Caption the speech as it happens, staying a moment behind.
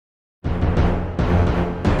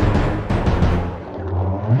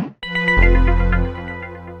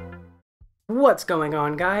What's going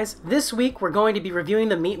on, guys? This week we're going to be reviewing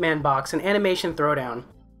the Meatman box in Animation Throwdown.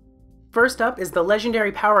 First up is the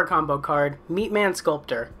legendary power combo card, Meatman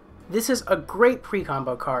Sculptor. This is a great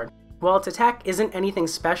pre-combo card. While its attack isn't anything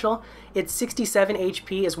special, its 67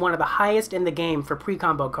 HP is one of the highest in the game for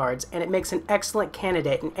pre-combo cards, and it makes an excellent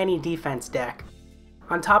candidate in any defense deck.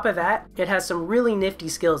 On top of that, it has some really nifty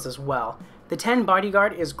skills as well. The 10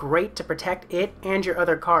 Bodyguard is great to protect it and your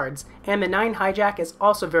other cards, and the 9 Hijack is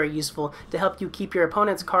also very useful to help you keep your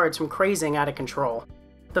opponent's cards from crazing out of control.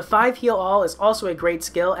 The 5 Heal All is also a great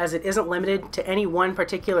skill as it isn't limited to any one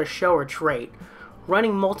particular show or trait.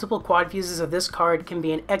 Running multiple quad fuses of this card can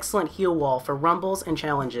be an excellent heal wall for rumbles and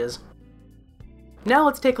challenges. Now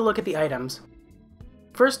let's take a look at the items.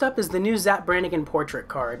 First up is the new Zap Brannigan Portrait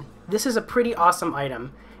card. This is a pretty awesome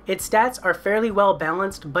item. Its stats are fairly well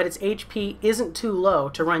balanced, but its HP isn't too low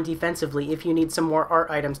to run defensively if you need some more art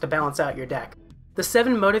items to balance out your deck. The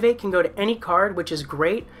 7 Motivate can go to any card, which is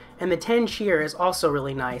great, and the 10 Cheer is also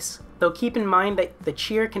really nice, though keep in mind that the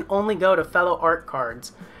Cheer can only go to fellow art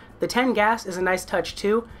cards. The 10 Gas is a nice touch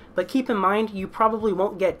too, but keep in mind you probably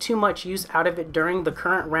won't get too much use out of it during the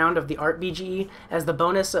current round of the Art BGE, as the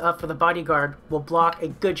bonus for the Bodyguard will block a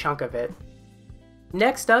good chunk of it.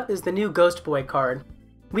 Next up is the new Ghost Boy card.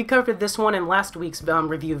 We covered this one in last week's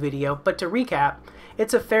review video, but to recap,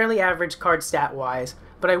 it's a fairly average card stat-wise,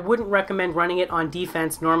 but I wouldn't recommend running it on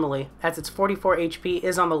defense normally, as its 44 HP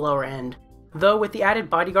is on the lower end. Though with the added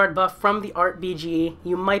Bodyguard buff from the Art BGE,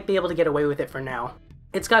 you might be able to get away with it for now.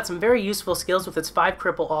 It's got some very useful skills with its 5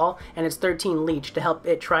 Cripple All and its 13 Leech to help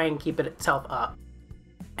it try and keep itself up.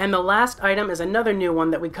 And the last item is another new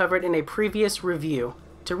one that we covered in a previous review.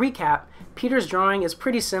 To recap, Peter's drawing is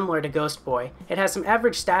pretty similar to Ghost Boy. It has some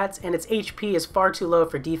average stats and its HP is far too low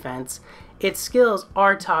for defense. Its skills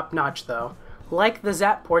are top notch though. Like the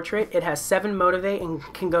Zap Portrait, it has 7 Motivate and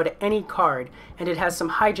can go to any card, and it has some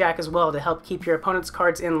Hijack as well to help keep your opponent's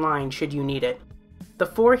cards in line should you need it. The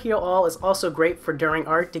 4 Heal All is also great for during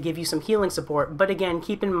art to give you some healing support, but again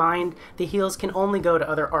keep in mind the heals can only go to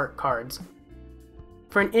other art cards.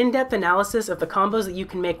 For an in-depth analysis of the combos that you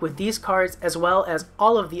can make with these cards, as well as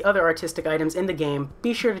all of the other artistic items in the game,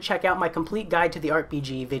 be sure to check out my complete guide to the Art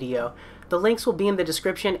BG video. The links will be in the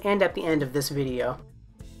description and at the end of this video.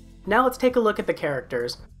 Now let's take a look at the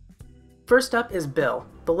characters. First up is Bill.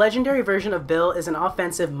 The legendary version of Bill is an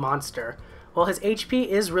offensive monster. While his HP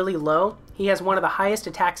is really low, he has one of the highest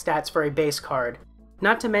attack stats for a base card.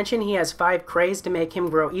 Not to mention he has 5 Craze to make him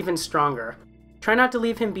grow even stronger. Try not to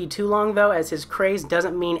leave him be too long though, as his Craze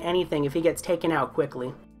doesn't mean anything if he gets taken out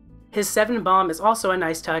quickly. His 7 Bomb is also a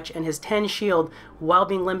nice touch, and his 10 Shield, while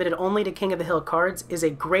being limited only to King of the Hill cards, is a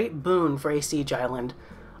great boon for a siege island.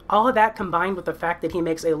 All of that combined with the fact that he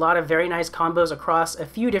makes a lot of very nice combos across a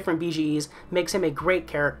few different BGEs makes him a great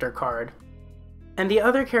character card. And the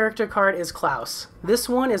other character card is Klaus. This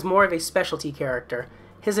one is more of a specialty character.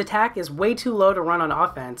 His attack is way too low to run on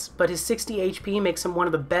offense, but his 60 HP makes him one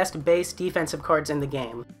of the best base defensive cards in the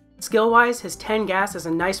game. Skill-wise, his 10 Gas is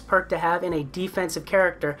a nice perk to have in a defensive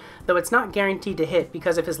character, though it's not guaranteed to hit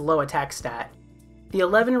because of his low attack stat. The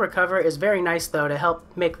 11 Recover is very nice though to help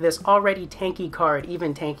make this already tanky card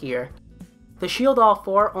even tankier. The Shield All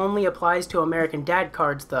 4 only applies to American Dad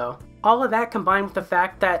cards though. All of that combined with the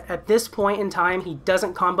fact that at this point in time he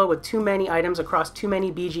doesn't combo with too many items across too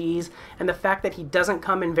many BGEs, and the fact that he doesn't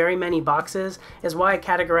come in very many boxes is why I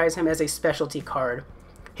categorize him as a specialty card.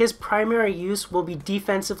 His primary use will be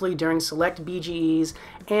defensively during select BGEs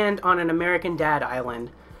and on an American Dad island.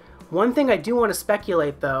 One thing I do want to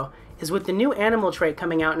speculate though is with the new animal trait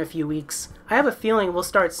coming out in a few weeks, I have a feeling we'll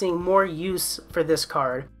start seeing more use for this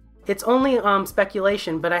card. It's only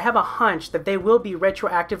speculation, but I have a hunch that they will be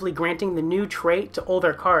retroactively granting the new trait to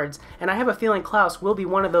older cards, and I have a feeling Klaus will be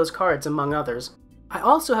one of those cards among others. I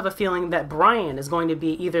also have a feeling that Brian is going to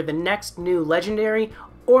be either the next new legendary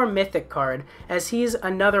or mythic card, as he's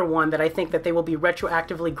another one that I think that they will be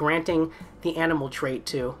retroactively granting the animal trait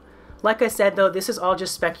to. Like I said though, this is all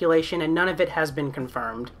just speculation and none of it has been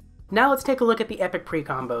confirmed. Now let's take a look at the epic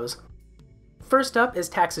pre-combos. First up is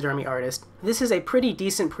Taxidermy Artist. This is a pretty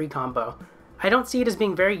decent pre-combo. I don't see it as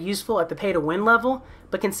being very useful at the pay-to-win level,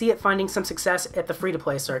 but can see it finding some success at the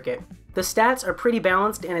free-to-play circuit. The stats are pretty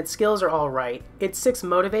balanced and its skills are alright. Its 6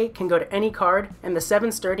 Motivate can go to any card, and the 7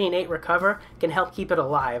 Sturdy and 8 Recover can help keep it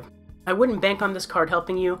alive. I wouldn't bank on this card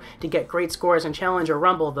helping you to get great scores in Challenge or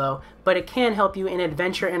Rumble though, but it can help you in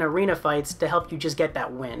Adventure and Arena fights to help you just get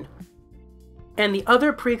that win. And the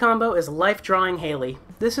other pre-combo is Life Drawing Haley.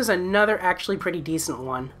 This is another actually pretty decent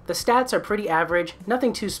one. The stats are pretty average,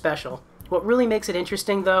 nothing too special. What really makes it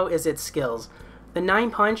interesting though is its skills. The 9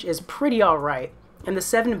 Punch is pretty alright. And the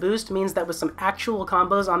 7 boost means that with some actual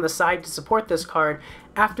combos on the side to support this card,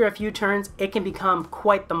 after a few turns, it can become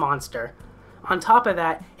quite the monster. On top of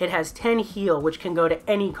that, it has 10 heal, which can go to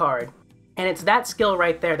any card. And it's that skill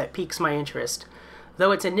right there that piques my interest.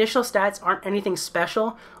 Though its initial stats aren't anything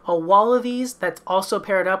special, a wall of these that's also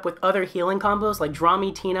paired up with other healing combos like Draw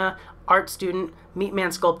Me Tina, Art Student,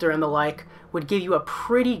 Meatman Sculptor, and the like would give you a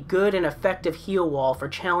pretty good and effective heal wall for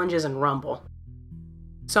challenges and Rumble.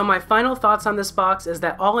 So my final thoughts on this box is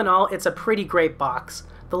that all in all, it's a pretty great box.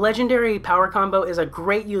 The legendary power combo is a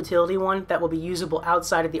great utility one that will be usable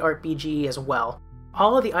outside of the Art BGE as well.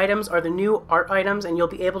 All of the items are the new art items and you'll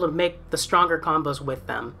be able to make the stronger combos with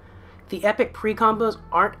them. The epic pre-combos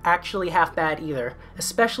aren't actually half bad either,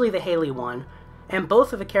 especially the Haley one, and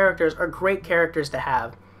both of the characters are great characters to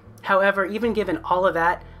have. However, even given all of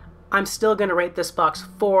that, I'm still going to rate this box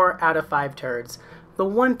 4 out of 5 turds. The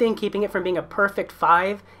one thing keeping it from being a perfect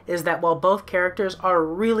 5 is that while both characters are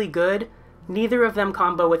really good, neither of them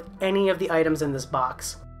combo with any of the items in this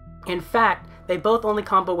box. In fact, they both only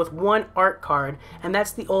combo with one art card, and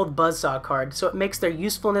that's the old Buzzsaw card, so it makes their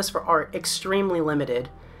usefulness for art extremely limited.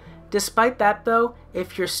 Despite that though,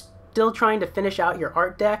 if you're still trying to finish out your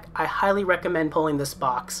art deck, I highly recommend pulling this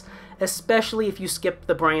box, especially if you skip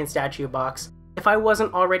the Brian statue box. If I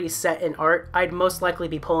wasn't already set in art, I'd most likely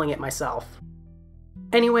be pulling it myself.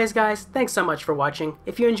 Anyways guys, thanks so much for watching.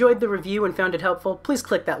 If you enjoyed the review and found it helpful, please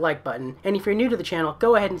click that like button, and if you're new to the channel,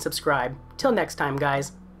 go ahead and subscribe. Till next time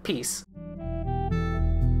guys, peace.